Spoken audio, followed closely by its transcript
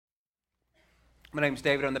My name's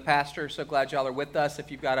David. I'm the pastor. So glad y'all are with us.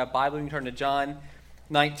 If you've got a Bible, you can turn to John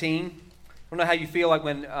 19. I don't know how you feel like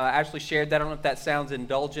when Ashley shared that. I don't know if that sounds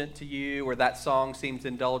indulgent to you or that song seems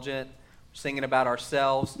indulgent. We're singing about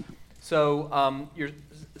ourselves. So your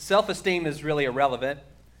self-esteem is really irrelevant.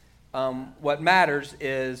 What matters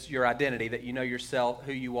is your identity, that you know yourself,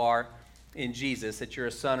 who you are in Jesus, that you're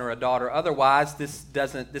a son or a daughter. Otherwise, this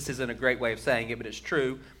isn't a great way of saying it, but it's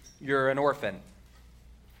true. You're an orphan.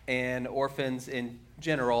 And orphans in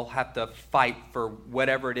general have to fight for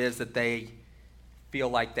whatever it is that they feel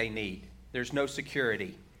like they need. There's no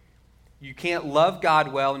security. You can't love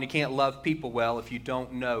God well and you can't love people well if you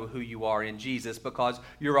don't know who you are in Jesus, because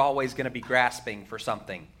you're always going to be grasping for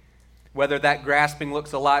something. Whether that grasping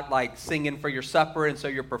looks a lot like singing for your supper and so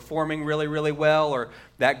you're performing really, really well, or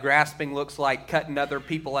that grasping looks like cutting other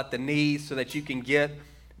people at the knees so that you can get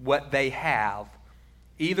what they have.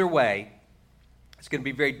 Either way, it's going to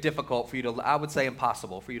be very difficult for you to, I would say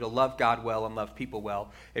impossible, for you to love God well and love people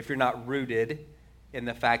well if you're not rooted in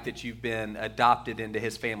the fact that you've been adopted into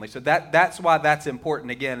His family. So that's why that's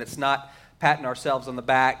important. Again, it's not patting ourselves on the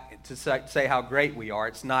back to say how great we are.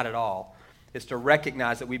 It's not at all. It's to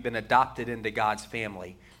recognize that we've been adopted into God's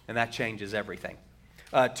family, and that changes everything.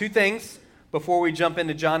 Two things before we jump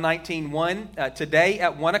into John 19:1. Today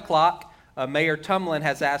at 1 o'clock, Mayor Tumlin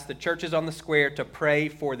has asked the churches on the square to pray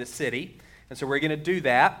for the city. And so we're going to do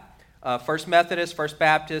that. First Methodist, First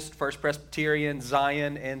Baptist, First Presbyterian,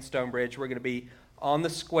 Zion, and StoneBridge. We're going to be on the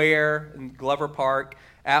square in Glover Park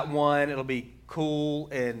at 1. It'll be cool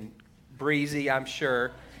and breezy, I'm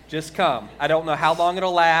sure. Just come. I don't know how long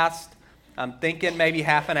it'll last. I'm thinking maybe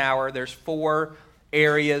half an hour. There's 4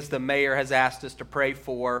 areas the mayor has asked us to pray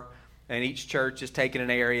for, and each church is taking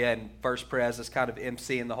an area, and First Pres is kind of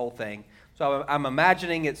emceeing the whole thing. So I'm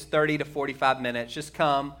imagining it's 30 to 45 minutes. Just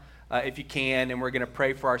come. If you can, and we're going to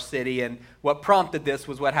pray for our city. And what prompted this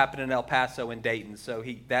was what happened in El Paso and Dayton. So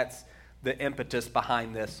that's the impetus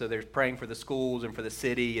behind this. So there's praying for the schools and for the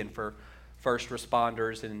city and for first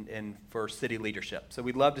responders and for city leadership. So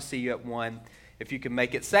we'd love to see you at 1 if you can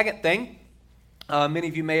make it. Second thing, many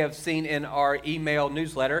of you may have seen in our email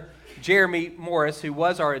newsletter, Jeremy Morris, who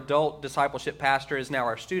was our adult discipleship pastor, is now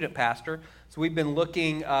our student pastor. So we've been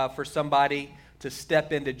looking for somebody to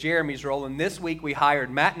step into Jeremy's role. And this week we hired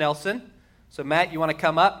Matt Nelson. So Matt, you want to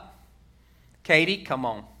come up? Katie, come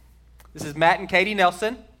on. This is Matt and Katie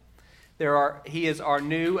Nelson. He is our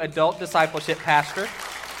new adult discipleship pastor.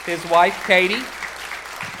 His wife, Katie.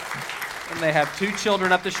 And they have 2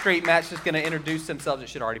 children up the street. Matt's just going to introduce themselves. It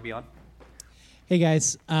should already be on. Hey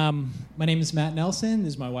guys, my name is Matt Nelson.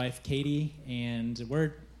 This is my wife, Katie. And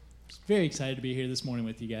we're very excited to be here this morning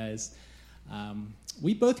with you guys.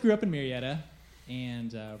 We both grew up in Marietta.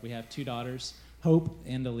 And we have 2 daughters, Hope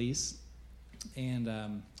and Elise. And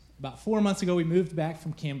about 4 months ago, we moved back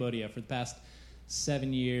from Cambodia. For the past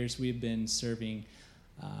 7 years, we've been serving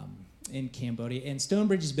in Cambodia. And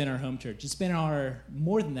StoneBridge has been our home church. It's been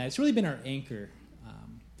more than that, it's really been our anchor.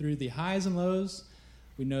 Through the highs and lows,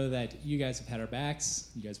 we know that you guys have had our backs.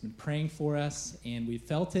 You guys have been praying for us, and we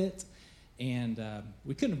felt it. And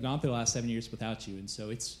we couldn't have gone through the last 7 years without you. And so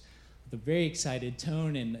it's a very excited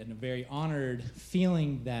tone and a very honored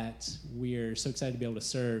feeling that we're so excited to be able to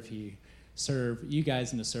serve you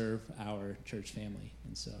guys and to serve our church family.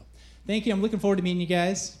 And so thank you. I'm looking forward to meeting you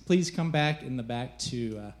guys. Please come back in the back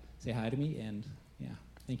to say hi to me. And yeah,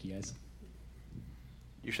 thank you guys.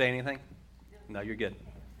 You say anything? No, you're good.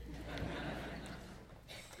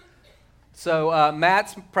 So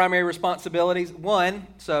Matt's primary responsibilities, 1,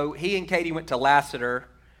 so he and Katie went to Lassiter.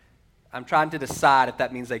 I'm trying to decide if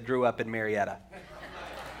that means they grew up in Marietta.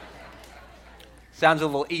 Sounds a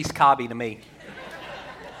little East Cobby to me.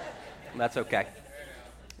 That's okay.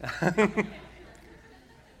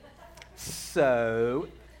 So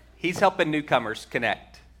he's helping newcomers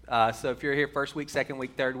connect. So if you're here first week, second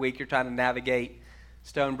week, third week, you're trying to navigate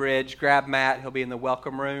StoneBridge, grab Matt. He'll be in the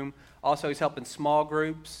welcome room. Also, he's helping small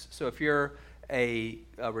groups. So if you're a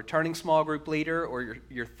returning small group leader or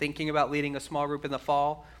you're thinking about leading a small group in the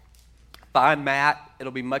fall, find Matt.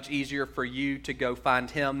 It'll be much easier for you to go find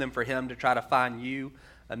him than for him to try to find you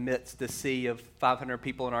amidst the sea of 500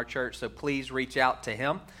 people in our church. So please reach out to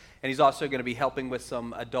him. And he's also going to be helping with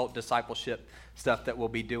some adult discipleship stuff that we'll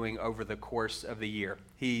be doing over the course of the year.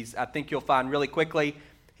 I think you'll find really quickly,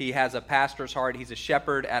 he has a pastor's heart. He's a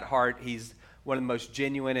shepherd at heart. He's one of the most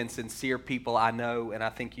genuine and sincere people I know, and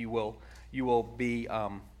I think you will be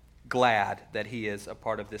glad that he is a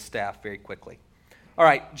part of this staff very quickly. All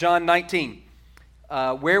right, John 19.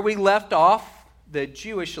 Where we left off, the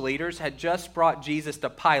Jewish leaders had just brought Jesus to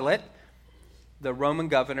Pilate, the Roman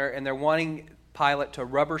governor, and they're wanting Pilate to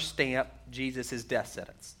rubber stamp Jesus' death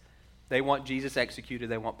sentence. They want Jesus executed.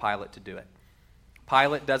 They want Pilate to do it.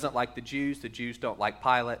 Pilate doesn't like the Jews. The Jews don't like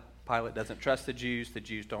Pilate. Pilate doesn't trust the Jews. The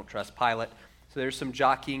Jews don't trust Pilate. So there's some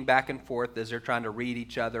jockeying back and forth as they're trying to read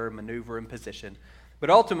each other, maneuver in position. But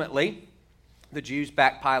ultimately, the Jews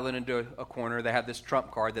back Pilate into a corner. They have this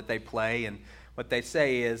trump card that they play, and what they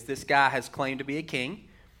say is, this guy has claimed to be a king,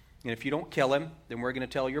 and if you don't kill him, then we're going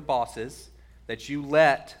to tell your bosses that you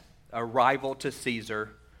let a rival to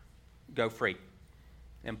Caesar go free.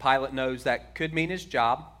 And Pilate knows that could mean his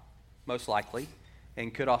job, most likely,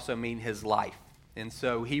 and could also mean his life. And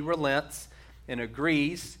so he relents and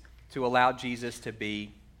agrees to allow Jesus to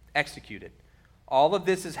be executed. All of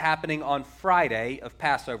this is happening on Friday of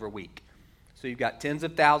Passover week. So you've got tens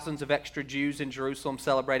of thousands of extra Jews in Jerusalem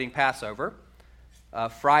celebrating Passover.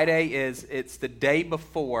 Friday it's the day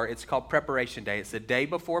before, it's called Preparation Day. It's the day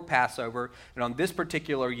before Passover, and on this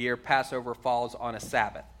particular year, Passover falls on a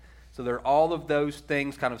Sabbath. So there are all of those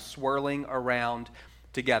things kind of swirling around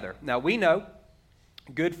together. Now we know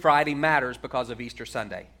Good Friday matters because of Easter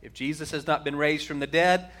Sunday. If Jesus has not been raised from the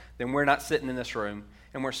dead, then we're not sitting in this room,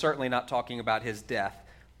 and we're certainly not talking about his death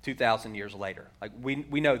 2,000 years later. Like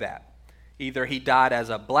we know that. Either he died as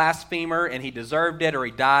a blasphemer and he deserved it, or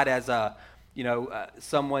he died as a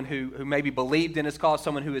someone who maybe believed in his cause,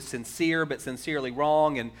 someone who is sincere but sincerely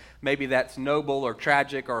wrong, and maybe that's noble or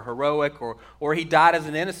tragic or heroic, or he died as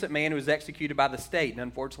an innocent man who was executed by the state, and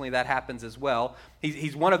unfortunately that happens as well.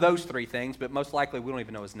 He's one of those three things, but most likely we don't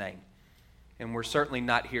even know his name. And we're certainly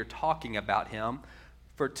not here talking about him.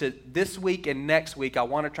 This week and next week, I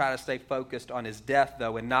want to try to stay focused on his death,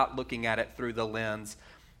 though, and not looking at it through the lens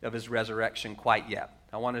of his resurrection quite yet.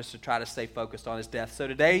 I want us to try to stay focused on his death. So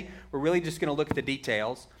today, we're really just going to look at the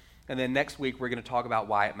details, and then next week, we're going to talk about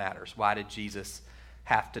why it matters. Why did Jesus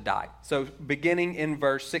have to die? So beginning in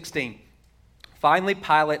verse 16, finally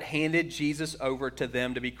Pilate handed Jesus over to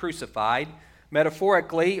them to be crucified.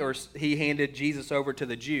 Metaphorically, or he handed Jesus over to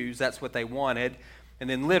the Jews. That's what they wanted. And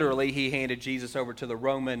then literally, he handed Jesus over to the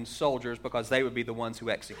Roman soldiers because they would be the ones who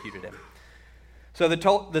executed him. So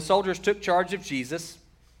the soldiers took charge of Jesus.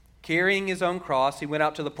 Carrying his own cross, he went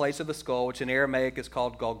out to the place of the skull, which in Aramaic is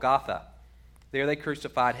called Golgotha. There they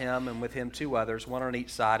crucified him, and with him 2 others, one on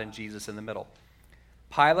each side and Jesus in the middle.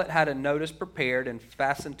 Pilate had a notice prepared and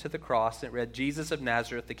fastened to the cross, and it read, Jesus of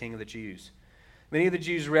Nazareth, the King of the Jews. Many of the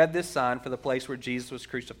Jews read this sign, for the place where Jesus was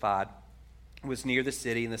crucified was near the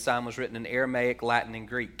city, and the sign was written in Aramaic, Latin, and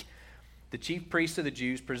Greek. The chief priests of the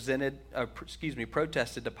Jews protested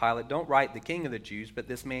to Pilate, don't write the King of the Jews, but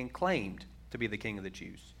this man claimed to be the King of the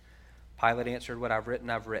Jews. Pilate answered, what I've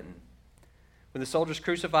written, I've written. When the soldiers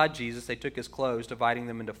crucified Jesus, they took his clothes, dividing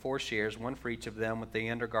them into 4 shares, one for each of them, with the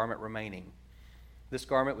undergarment remaining. This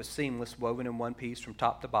garment was seamless, woven in one piece from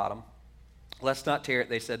top to bottom. Let's not tear it,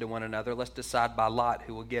 they said to one another. Let's decide by lot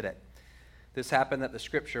who will get it. This happened that the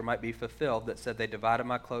scripture might be fulfilled that said, they divided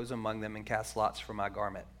my clothes among them and cast lots for my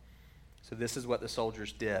garment. So this is what the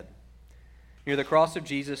soldiers did. Near the cross of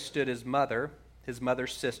Jesus stood his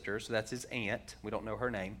mother's sister, so that's his aunt. We don't know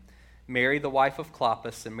her name. Mary, the wife of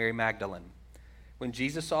Clopas, and Mary Magdalene. When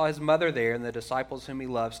Jesus saw his mother there and the disciples whom he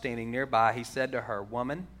loved standing nearby, he said to her,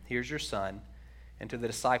 woman, here's your son, and to the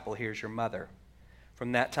disciple, here's your mother.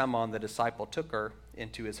 From that time on, the disciple took her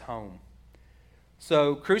into his home.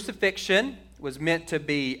 So crucifixion was meant to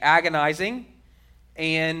be agonizing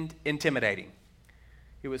and intimidating.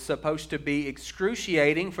 It was supposed to be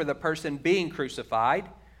excruciating for the person being crucified,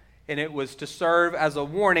 and it was to serve as a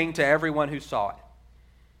warning to everyone who saw it.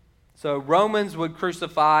 So Romans would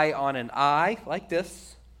crucify on an I like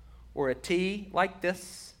this, or a T like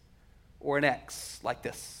this, or an X like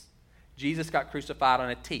this. Jesus got crucified on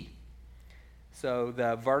a T. So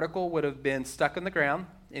the vertical would have been stuck in the ground,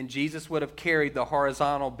 and Jesus would have carried the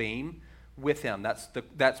horizontal beam with him.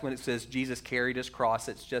 That's when it says Jesus carried his cross.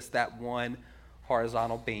 It's just that one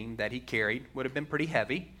horizontal beam that he carried. Would have been pretty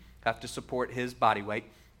heavy, have to support his body weight.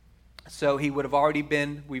 So he would have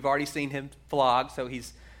we've already seen him flogged, so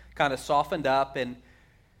he's kind of softened up and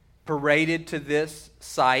paraded to this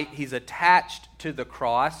site. He's attached to the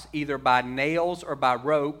cross, either by nails or by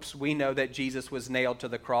ropes. We know that Jesus was nailed to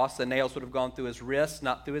the cross. The nails would have gone through his wrists,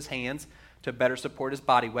 not through his hands, to better support his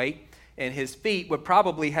body weight. And his feet would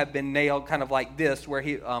probably have been nailed kind of like this, where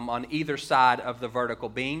he on either side of the vertical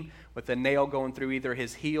beam, with the nail going through either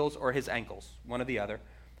his heels or his ankles, one or the other,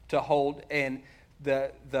 to hold. And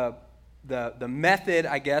the method,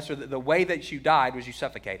 I guess, or the way that you died was you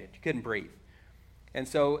suffocated. You couldn't breathe. And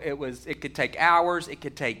so it could take hours, it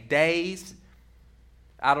could take days.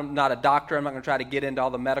 I'm not a doctor, I'm not going to try to get into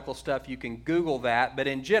all the medical stuff. You can Google that. But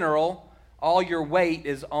in general, all your weight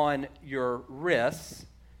is on your wrists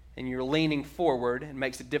and you're leaning forward and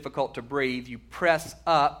makes it difficult to breathe, you press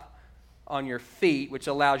up on your feet, which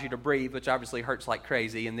allows you to breathe, which obviously hurts like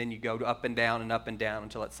crazy, and then you go up and down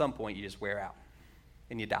until at some point you just wear out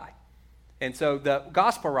and you die. And so the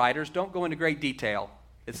gospel writers don't go into great detail.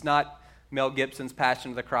 It's not Mel Gibson's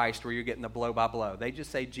Passion of the Christ where you're getting the blow by blow. They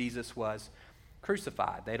just say Jesus was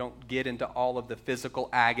crucified. They don't get into all of the physical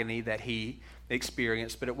agony that he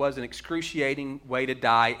experienced, but it was an excruciating way to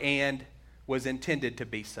die and was intended to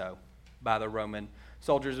be so by the Roman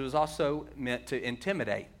soldiers. It was also meant to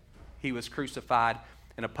intimidate. He was crucified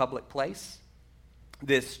in a public place.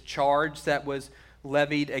 This charge that was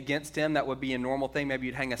levied against him, that would be a normal thing. Maybe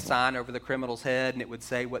you'd hang a sign over the criminal's head and it would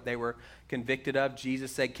say what they were convicted of.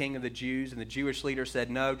 Jesus said, King of the Jews, and the Jewish leader said,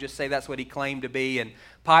 no, just say that's what he claimed to be. And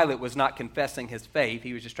Pilate was not confessing his faith.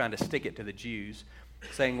 He was just trying to stick it to the Jews,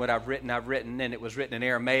 saying what I've written. And it was written in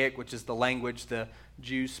Aramaic, which is the language the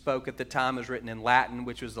Jews spoke at the time. It was written in Latin,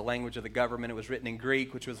 which was the language of the government. It was written in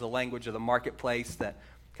Greek, which was the language of the marketplace, that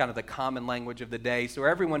kind of the common language of the day. So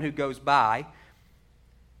everyone who goes by,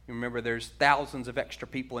 remember, there's thousands of extra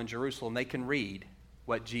people in Jerusalem. They can read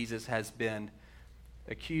what Jesus has been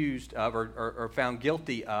accused of or found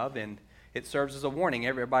guilty of, and it serves as a warning.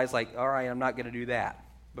 Everybody's like, all right, I'm not going to do that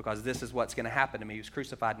because this is what's going to happen to me. He was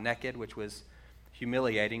crucified naked, which was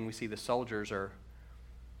humiliating. We see the soldiers are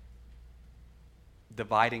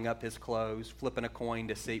dividing up his clothes, flipping a coin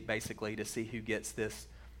to see who gets this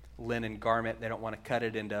linen garment. They don't want to cut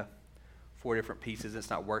it into 4 different pieces. It's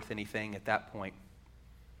not worth anything at that point.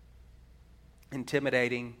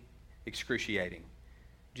 Intimidating, excruciating.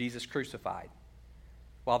 Jesus crucified.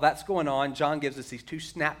 While that's going on, John gives us these 2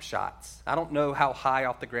 snapshots. I don't know how high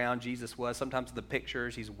off the ground Jesus was. Sometimes in the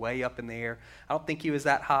pictures, he's way up in the air. I don't think he was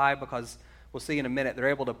that high because we'll see in a minute, they're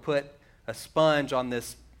able to put a sponge on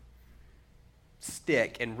this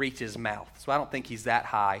stick and reach his mouth. So I don't think he's that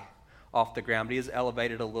high off the ground, but he is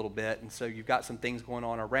elevated a little bit. And so you've got some things going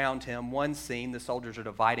on around him. One scene, the soldiers are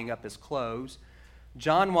dividing up his clothes.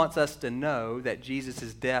 John wants us to know that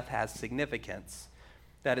Jesus' death has significance,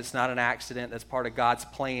 that it's not an accident, that's part of God's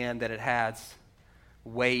plan, that it has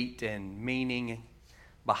weight and meaning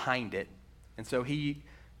behind it. And so he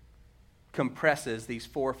compresses these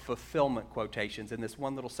 4 fulfillment quotations in this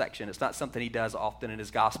one little section. It's not something he does often in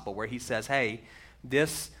his gospel where he says, hey,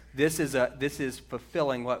 this is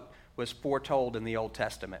fulfilling what was foretold in the Old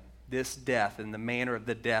Testament. This death and the manner of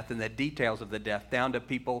the death and the details of the death, down to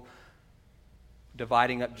people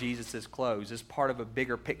dividing up Jesus' clothes, is part of a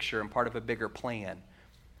bigger picture and part of a bigger plan.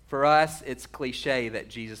 For us, it's cliche that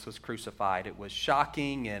Jesus was crucified. It was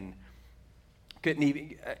shocking and couldn't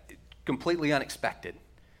even completely unexpected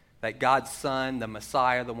that God's Son, the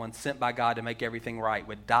Messiah, the one sent by God to make everything right,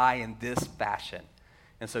 would die in this fashion.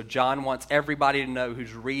 And so John wants everybody to know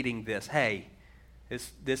who's reading this, hey,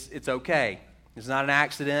 it's okay. It's not an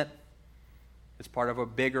accident. It's part of a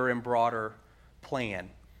bigger and broader plan.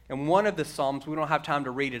 And one of the Psalms, we don't have time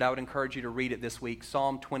to read it. I would encourage you to read it this week,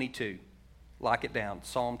 Psalm 22. Lock it down,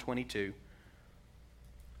 Psalm 22. It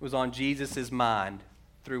was on Jesus' mind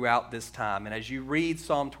throughout this time. And as you read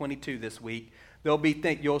Psalm 22 this week,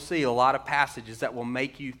 you'll see a lot of passages that will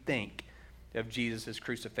make you think of Jesus'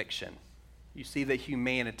 crucifixion. You see the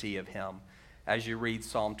humanity of him as you read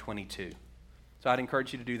Psalm 22. So I'd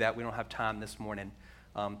encourage you to do that. We don't have time this morning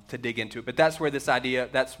to dig into it. But that's where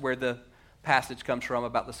the passage comes from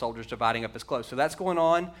about the soldiers dividing up his clothes. So that's going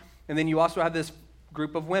on. And then you also have this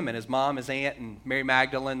group of women, his mom, his aunt, and Mary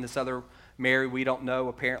Magdalene, this other Mary we don't know.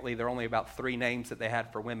 Apparently there are only about 3 names that they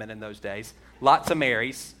had for women in those days. Lots of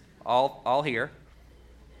Marys, all here.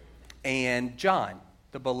 And John,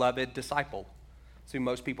 the beloved disciple. That's who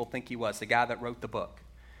most people think he was, the guy that wrote the book.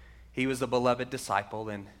 He was a beloved disciple,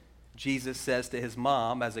 and Jesus says to his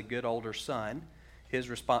mom, as a good older son, his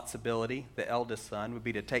responsibility, the eldest son, would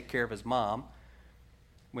be to take care of his mom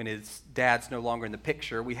when his dad's no longer in the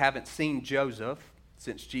picture. We haven't seen Joseph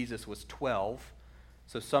since Jesus was 12.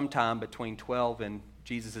 So sometime between 12 and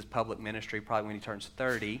Jesus' public ministry, probably when he turns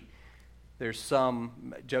 30,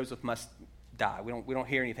 Joseph must die. We don't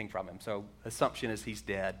hear anything from him. So assumption is he's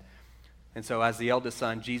dead. And so as the eldest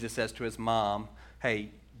son, Jesus says to his mom,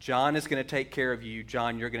 hey, John is going to take care of you.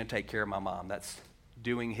 John, you're going to take care of my mom. That's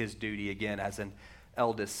doing his duty again as an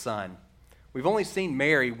eldest son. We've only seen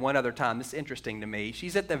Mary one other time. This is interesting to me.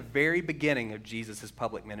 She's at the very beginning of Jesus'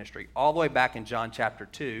 public ministry, all the way back in John chapter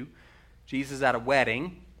 2. Jesus is at a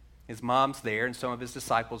wedding. His mom's there, and some of his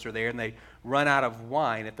disciples are there, and they run out of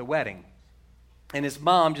wine at the wedding. And his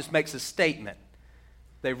mom just makes a statement.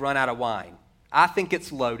 They've run out of wine. I think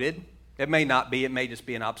it's loaded. It may not be. It may just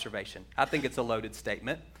be an observation. I think it's a loaded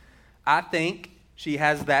statement. I think she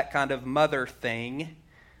has that kind of mother thing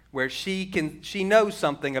where she knows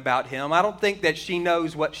something about him. I don't think that she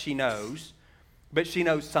knows what she knows, but she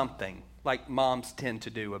knows something, like moms tend to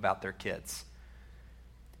do about their kids.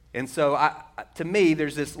 And so to me,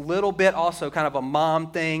 there's this little bit also kind of a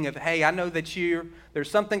mom thing of, hey, I know that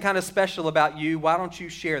there's something kind of special about you. Why don't you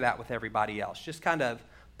share that with everybody else? Just kind of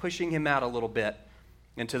pushing him out a little bit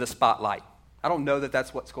into the spotlight. I don't know that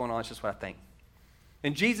that's what's going on. It's just what I think.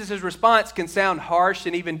 And Jesus' response can sound harsh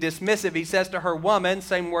and even dismissive. He says to her, woman,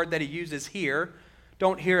 same word that he uses here.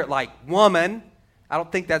 Don't hear it like woman. I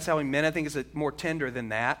don't think that's how he meant it. I think it's more tender than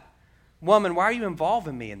that. Woman, why are you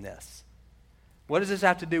involving me in this? What does this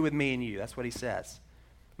have to do with me and you? That's what he says.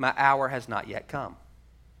 My hour has not yet come.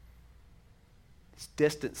 He's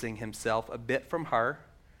distancing himself a bit from her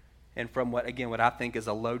and from what I think is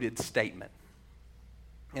a loaded statement.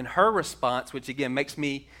 And her response, which again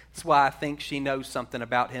that's why I think she knows something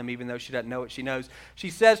about him, even though she doesn't know what she knows. She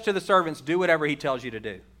says to the servants, do whatever he tells you to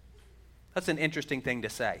do. That's an interesting thing to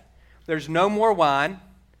say. There's no more wine.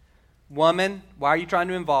 Woman, why are you trying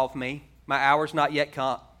to involve me? My hour's not yet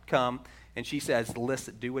come. And she says,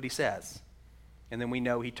 listen, do what he says. And then we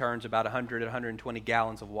know he turns about 100, 120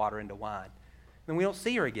 gallons of water into wine. Then we don't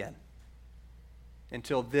see her again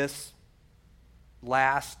until this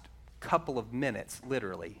last couple of minutes,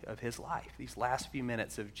 literally, of his life. These last few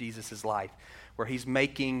minutes of Jesus' life where he's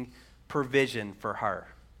making provision for her.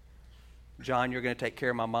 John, you're going to take care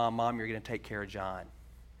of my mom. Mom, you're going to take care of John.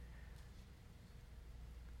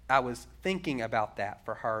 I was thinking about that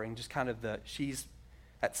for her and just kind of she's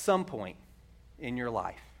at some point in your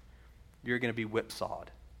life, you're going to be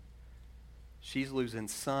whipsawed. She's losing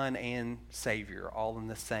son and Savior all in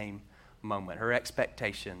the same moment. Her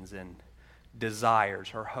expectations and desires,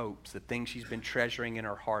 her hopes, the things she's been treasuring in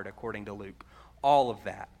her heart, according to Luke, all of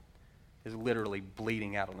that is literally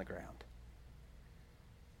bleeding out on the ground.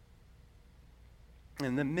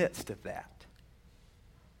 In the midst of that,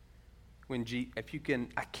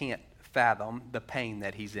 I can't fathom the pain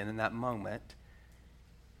that he's in that moment.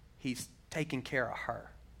 He's taking care of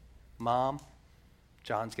her. Mom,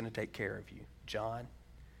 John's going to take care of you. John,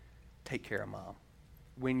 take care of Mom.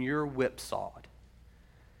 When you're whipsawed,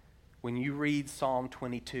 when you read Psalm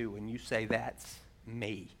 22 and you say, that's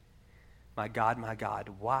me, my God,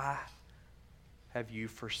 why have you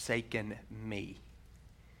forsaken me?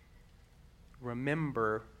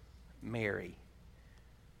 Remember Mary.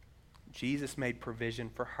 Jesus made provision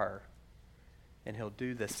for her, and he'll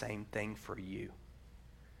do the same thing for you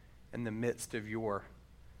in the midst of your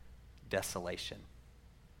desolation.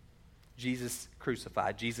 Jesus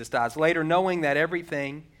crucified. Jesus dies later, knowing that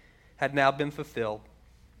everything had now been fulfilled.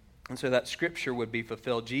 And so that scripture would be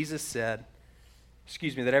fulfilled. Jesus said,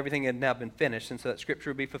 that everything had now been finished. And so that scripture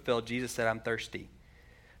would be fulfilled. Jesus said, I'm thirsty.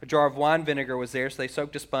 A jar of wine vinegar was there, so they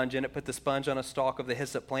soaked a sponge in it, put the sponge on a stalk of the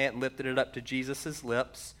hyssop plant, and lifted it up to Jesus'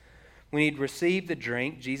 lips. When he'd received the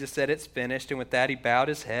drink, Jesus said, it's finished. And with that, he bowed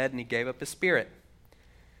his head and he gave up his spirit.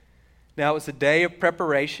 Now, it was a day of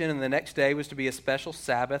preparation, and the next day was to be a special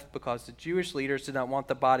Sabbath because the Jewish leaders did not want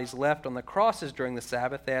the bodies left on the crosses during the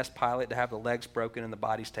Sabbath. They asked Pilate to have the legs broken and the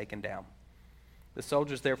bodies taken down. The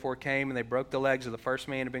soldiers therefore came, and they broke the legs of the first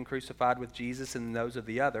man who had been crucified with Jesus and those of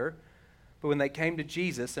the other. But when they came to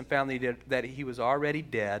Jesus and found that he was already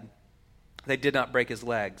dead, they did not break his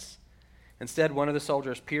legs. Instead, one of the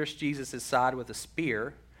soldiers pierced Jesus' side with a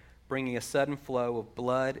spear, bringing a sudden flow of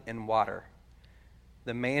blood and water.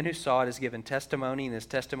 The man who saw it has given testimony, and his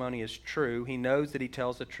testimony is true. He knows that he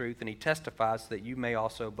tells the truth, and he testifies so that you may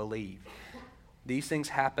also believe. These things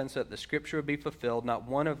happen so that the scripture will be fulfilled. Not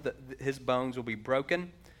one of his bones will be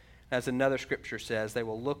broken. As another scripture says, they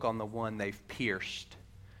will look on the one they've pierced.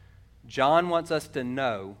 John wants us to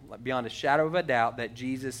know, beyond a shadow of a doubt, that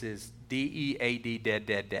Jesus is D-E-A-D, dead,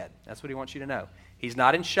 dead, dead. That's what he wants you to know. He's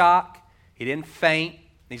not in shock. He didn't faint.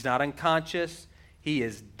 He's not unconscious. He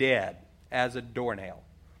is dead as a doornail.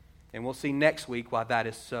 And we'll see next week why that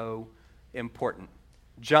is so important.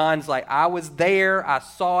 John's like, I was there. I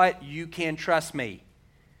saw it. You can trust me.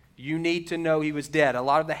 You need to know he was dead. A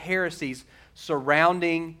lot of the heresies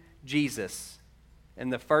surrounding Jesus in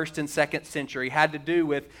the 1st and 2nd century had to do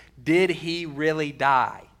with, did he really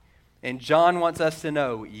die? And John wants us to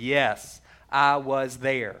know, yes, I was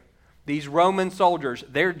there. These Roman soldiers,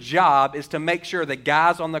 their job is to make sure the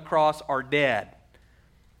guys on the cross are dead.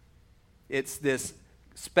 It's this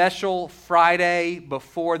special Friday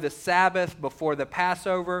before the Sabbath, before the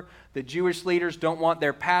Passover. The Jewish leaders don't want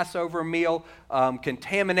their Passover meal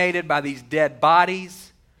contaminated by these dead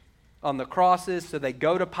bodies on the crosses. So they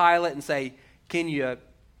go to Pilate and say, can you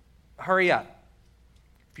hurry up?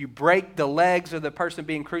 If you break the legs of the person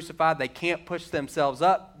being crucified, they can't push themselves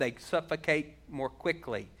up. They suffocate more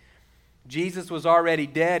quickly. Jesus was already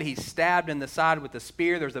dead. He's stabbed in the side with a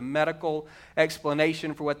spear. There's a medical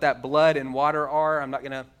explanation for what that blood and water are. I'm not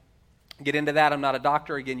going to get into that. I'm not a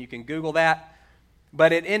doctor. Again, you can Google that.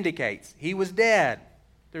 But it indicates he was dead.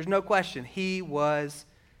 There's no question. He was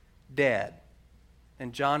dead.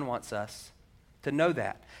 And John wants us to know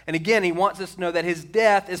that. And again, he wants us to know that his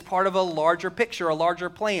death is part of a larger picture, a larger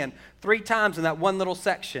plan. 3 times in that one little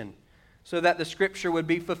section, so that the scripture would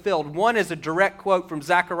be fulfilled. One is a direct quote from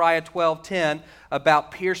Zechariah 12:10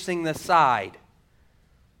 about piercing the side.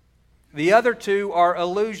 The other 2 are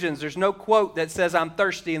allusions. There's no quote that says, I'm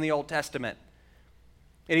thirsty in the Old Testament.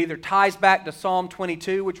 It either ties back to Psalm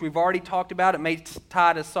 22, which we've already talked about. It may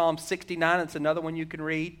tie to Psalm 69. It's another one you can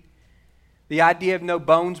read. The idea of no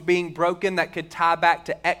bones being broken, that could tie back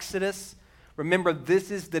to Exodus. Remember,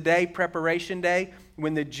 this is the day, preparation day,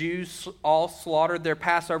 when the Jews all slaughtered their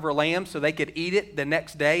Passover lamb so they could eat it the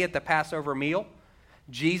next day at the Passover meal.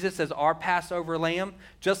 Jesus as our Passover lamb,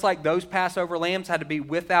 just like those Passover lambs had to be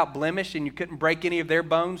without blemish and you couldn't break any of their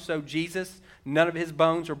bones, so Jesus, none of his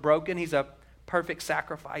bones are broken. He's a perfect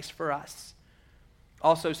sacrifice for us.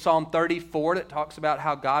 Also Psalm 34 that talks about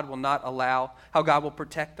how God will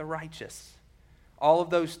protect the righteous. All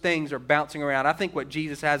of those things are bouncing around. I think what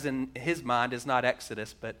Jesus has in his mind is not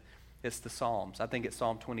Exodus, but it's the Psalms. I think it's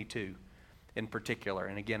Psalm 22 in particular.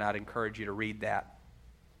 And again, I'd encourage you to read that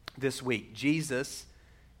this week. Jesus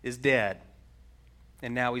is dead,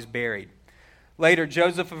 and now he's buried. Later,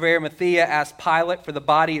 Joseph of Arimathea asked Pilate for the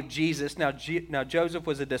body of Jesus. Now Joseph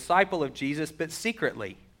was a disciple of Jesus, but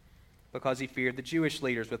secretly, because he feared the Jewish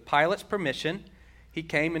leaders. With Pilate's permission, he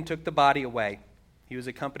came and took the body away. He was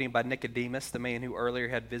accompanied by Nicodemus, the man who earlier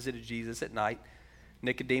had visited Jesus at night.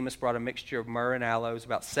 Nicodemus brought a mixture of myrrh and aloes,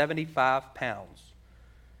 about 75 pounds.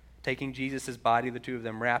 Taking Jesus' body, the 2 of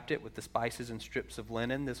them wrapped it with the spices and strips of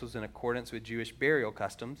linen. This was in accordance with Jewish burial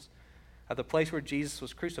customs. At the place where Jesus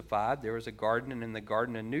was crucified, there was a garden, and in the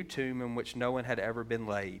garden a new tomb in which no one had ever been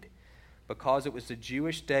laid. Because it was the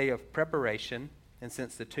Jewish day of preparation, and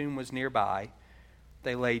since the tomb was nearby,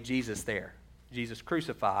 they laid Jesus there. Jesus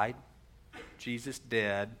crucified, Jesus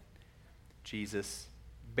dead, Jesus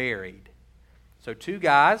buried. So 2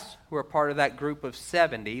 guys who are part of that group of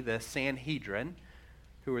 70, the Sanhedrin,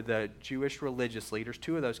 who are the Jewish religious leaders,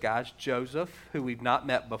 2 of those guys, Joseph, who we've not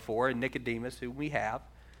met before, and Nicodemus, who we have,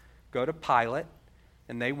 go to Pilate,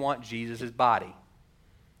 and they want Jesus' body.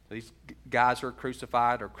 So these guys who are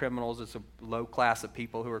crucified are criminals. It's a low class of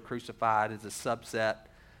people who are crucified. It's a subset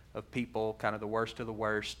of people, kind of the worst of the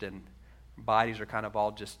worst, and bodies are kind of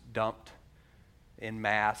all just dumped in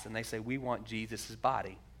mass, and they say, we want Jesus'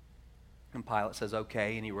 body. And Pilate says,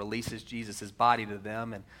 okay, and he releases Jesus' body to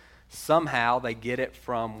them, and somehow they get it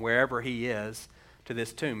from wherever he is to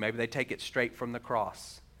this tomb. Maybe they take it straight from the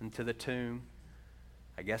cross into the tomb.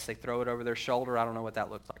 I guess they throw it over their shoulder. I don't know what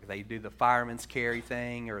that looks like. They do the fireman's carry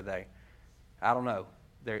thing, or I don't know.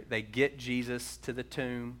 They get Jesus to the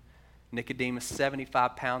tomb. Nicodemus,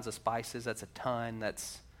 75 pounds of spices. That's a ton.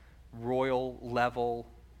 That's royal level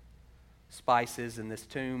spices in this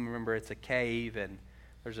tomb. Remember, it's a cave, and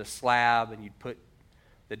there's a slab, and you'd put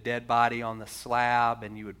the dead body on the slab,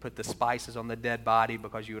 and you would put the spices on the dead body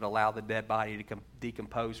because you would allow the dead body to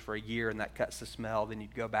decompose for a year, and that cuts the smell. Then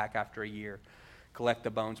you'd go back after a year, collect the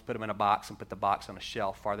bones, put them in a box, and put the box on a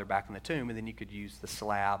shelf farther back in the tomb, and then you could use the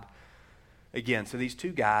slab again. So these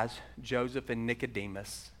 2 guys, Joseph and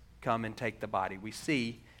Nicodemus, come and take the body. We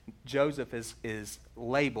see Joseph is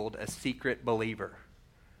labeled a secret believer.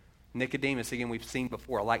 Nicodemus, again, we've seen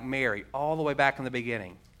before, like Mary, all the way back in the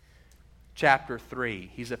beginning. Chapter 3,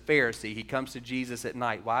 he's a Pharisee. He comes to Jesus at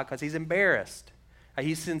night. Why? Because he's embarrassed.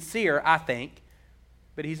 He's sincere, I think,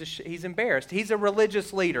 but he's embarrassed. He's a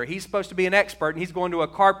religious leader. He's supposed to be an expert, and he's going to a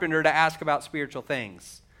carpenter to ask about spiritual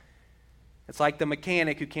things. It's like the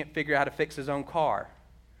mechanic who can't figure out how to fix his own car.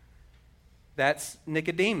 That's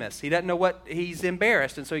Nicodemus. He doesn't know what, he's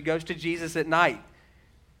embarrassed, and so he goes to Jesus at night.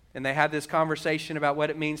 And they have this conversation about what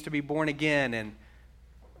it means to be born again and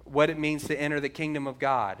what it means to enter the kingdom of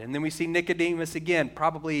God. And then we see Nicodemus again,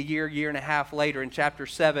 probably a year and a half later in chapter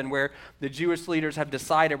 7, where the Jewish leaders have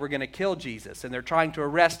decided we're going to kill Jesus. And they're trying to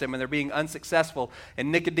arrest him, and they're being unsuccessful.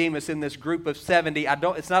 And Nicodemus in this group of 70,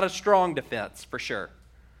 it's not a strong defense, for sure.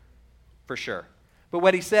 For sure. But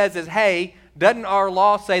what he says is, hey, doesn't our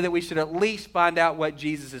law say that we should at least find out what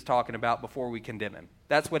Jesus is talking about before we condemn him?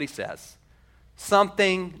 That's what he says.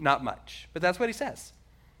 Something, not much, but that's what he says.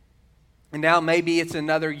 And now maybe it's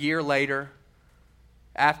another year later,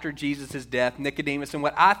 after Jesus' death, Nicodemus, and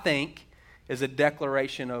what I think is a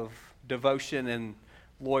declaration of devotion and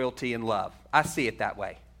loyalty and love. I see it that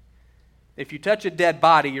way. If you touch a dead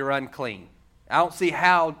body, you're unclean. I don't see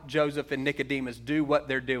how Joseph and Nicodemus do what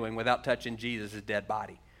they're doing without touching Jesus' dead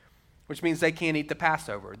body, which means they can't eat the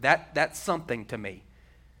Passover. That's something to me.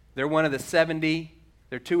 They're one of the 70,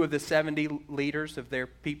 they're two of the 70 leaders of their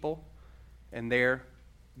people, and they're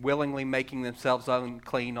willingly making themselves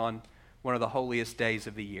unclean on one of the holiest days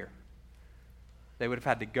of the year. They would have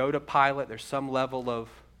had to go to Pilate. There's some level of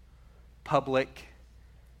public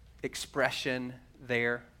expression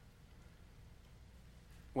there.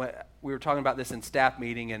 We were talking about this in staff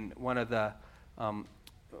meeting, and one of the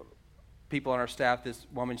people on our staff, this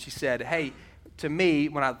woman, she said, hey, to me,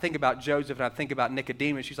 when I think about Joseph and I think about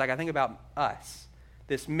Nicodemus, she's like, I think about us,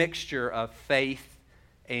 this mixture of faith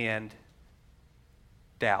and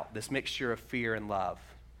doubt, this mixture of fear and love.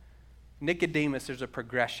 Nicodemus, there's a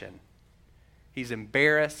progression. He's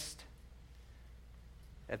embarrassed.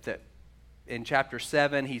 In chapter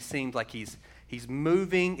 7, he seems like he's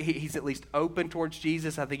moving. He's at least open towards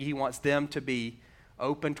Jesus. I think he wants them to be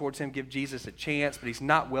open towards him, give Jesus a chance, but he's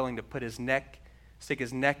not willing to stick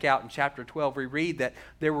his neck out. In chapter 12, we read that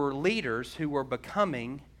there were leaders who were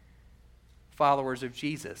becoming followers of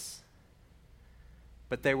Jesus,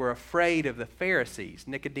 but they were afraid of the Pharisees.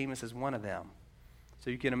 Nicodemus is one of them. So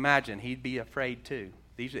you can imagine he'd be afraid too.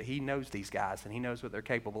 He knows these guys, and he knows what they're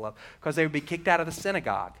capable of, because they would be kicked out of the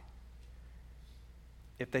synagogue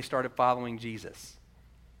if they started following Jesus.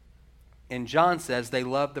 And John says they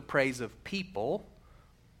love the praise of people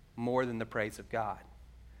more than the praise of God.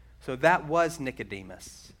 So that was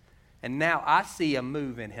Nicodemus. And now I see a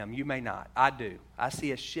move in him. You may not. I do. I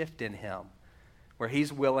see a shift in him where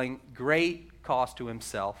he's willing, great cost to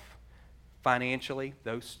himself. Financially,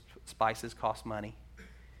 those spices cost money.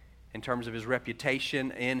 In terms of his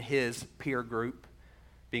reputation in his peer group,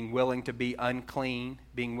 being willing to be unclean,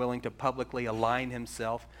 being willing to publicly align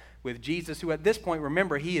himself with Jesus, who at this point,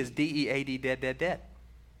 remember, he is D-E-A-D, dead.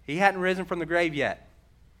 He hadn't risen from the grave yet.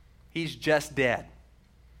 He's just dead.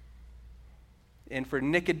 And for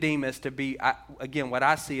Nicodemus to be, again, what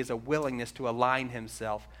I see is a willingness to align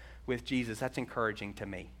himself with Jesus. That's encouraging to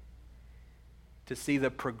me, to see the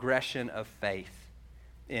progression of faith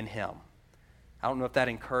in him. I don't know if that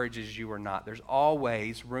encourages you or not. There's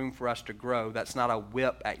always room for us to grow. That's not a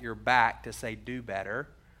whip at your back to say, do better.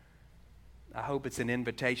 I hope it's an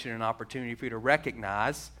invitation and an opportunity for you to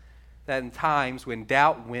recognize that in times when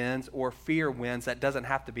doubt wins or fear wins, that doesn't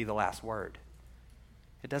have to be the last word.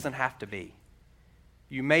 It doesn't have to be.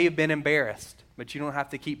 You may have been embarrassed, but you don't have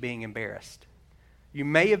to keep being embarrassed. You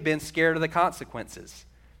may have been scared of the consequences,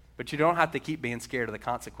 but you don't have to keep being scared of the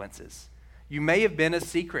consequences. You may have been a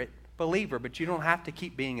secret believer, but you don't have to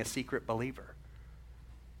keep being a secret believer.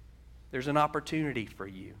 There's an opportunity for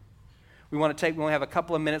you. We only have a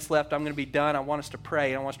couple of minutes left. I'm going to be done. I want us to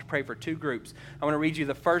pray. I want us to pray for two groups. I want to read you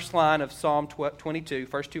the first line of Psalm 22,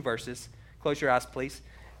 first two verses. Close your eyes, please.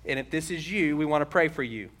 And if this is you, we want to pray for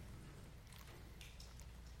you.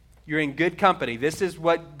 You're in good company. This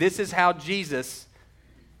is how Jesus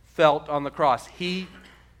felt on the cross. He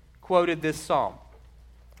quoted this psalm,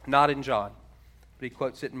 not in John, but he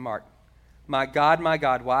quotes it in Mark. My God,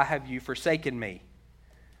 why have you forsaken me?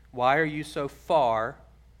 Why are you so far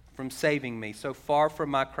from saving me, so far from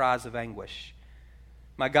my cries of anguish?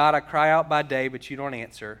 My God, I cry out by day, but you don't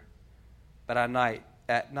answer. But at night,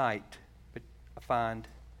 but I find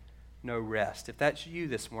no rest. If that's you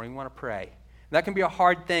this morning, you want to pray. That can be a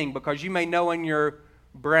hard thing because you may know in your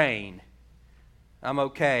brain, I'm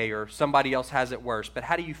okay, or somebody else has it worse. But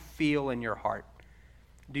how do you feel in your heart?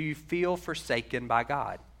 Do you feel forsaken by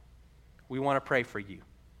God? We want to pray for you.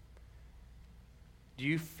 Do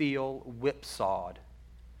you feel whipsawed?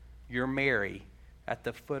 You're Mary at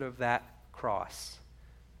the foot of that cross.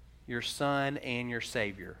 Your Son and your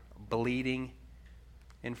Savior bleeding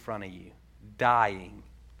in front of you, dying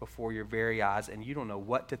before your very eyes, and you don't know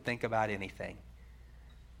what to think about anything.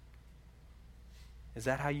 Is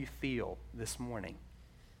that how you feel this morning?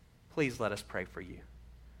 Please let us pray for you.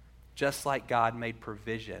 Just like God made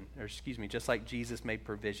provision, just like Jesus made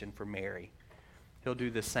provision for Mary, he'll do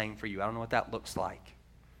the same for you. I don't know what that looks like,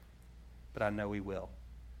 but I know he will.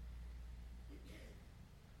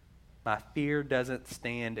 My fear doesn't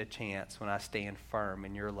stand a chance when I stand firm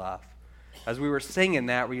in your love. As we were singing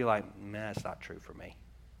that, were you like, man, that's not true for me?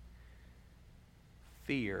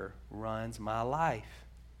 Fear runs my life.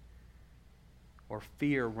 Or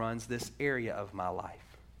fear runs this area of my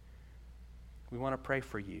life. We want to pray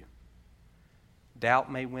for you.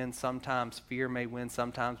 Doubt may win sometimes, fear may win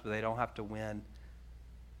sometimes, but they don't have to win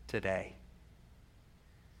today.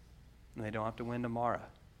 And they don't have to win tomorrow.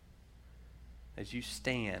 As you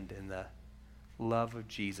stand in the love of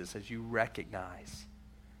Jesus, as you recognize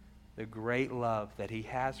the great love that he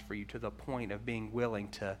has for you to the point of being willing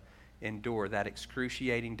to endure that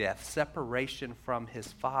excruciating death, separation from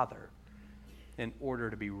his Father in order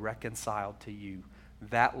to be reconciled to you.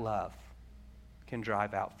 That love can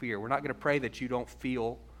drive out fear. We're not going to pray that you don't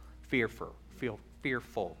feel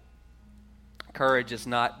fearful. Courage is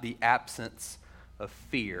not the absence of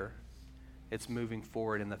fear. It's moving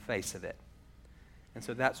forward in the face of it. And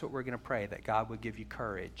so that's what we're going to pray, that God would give you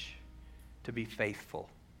courage to be faithful,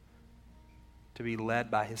 to be led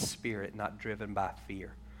by his Spirit, not driven by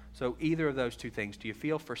fear. So either of those two things. Do you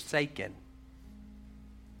feel forsaken?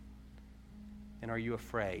 And are you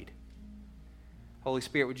afraid? Holy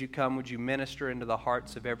Spirit, would you come? Would you minister into the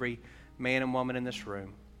hearts of every man and woman in this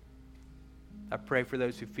room? I pray for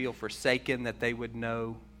those who feel forsaken that they would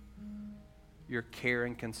know your care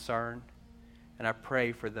and concern. And I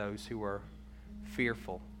pray for those who are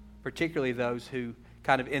fearful, particularly those who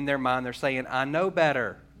kind of in their mind they're saying, I know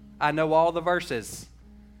better. I know all the verses.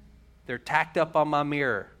 They're tacked up on my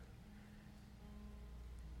mirror.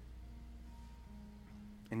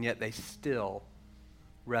 And yet they still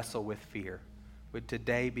wrestle with fear. Would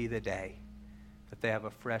today be the day that they have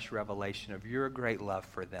a fresh revelation of your great love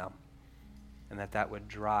for them, and that would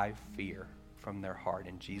drive fear from their heart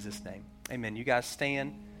in Jesus' name. Amen. You guys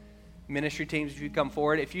stand. Ministry teams, if you come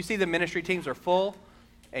forward. If you see the ministry teams are full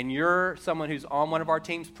and you're someone who's on one of our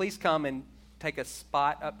teams, please come and take a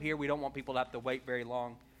spot up here. We don't want people to have to wait very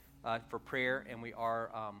long for prayer, and we're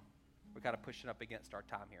kind of pushing up against our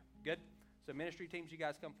time here. Good? So ministry teams, you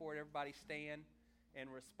guys come forward. Everybody stand and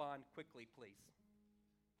respond quickly, please.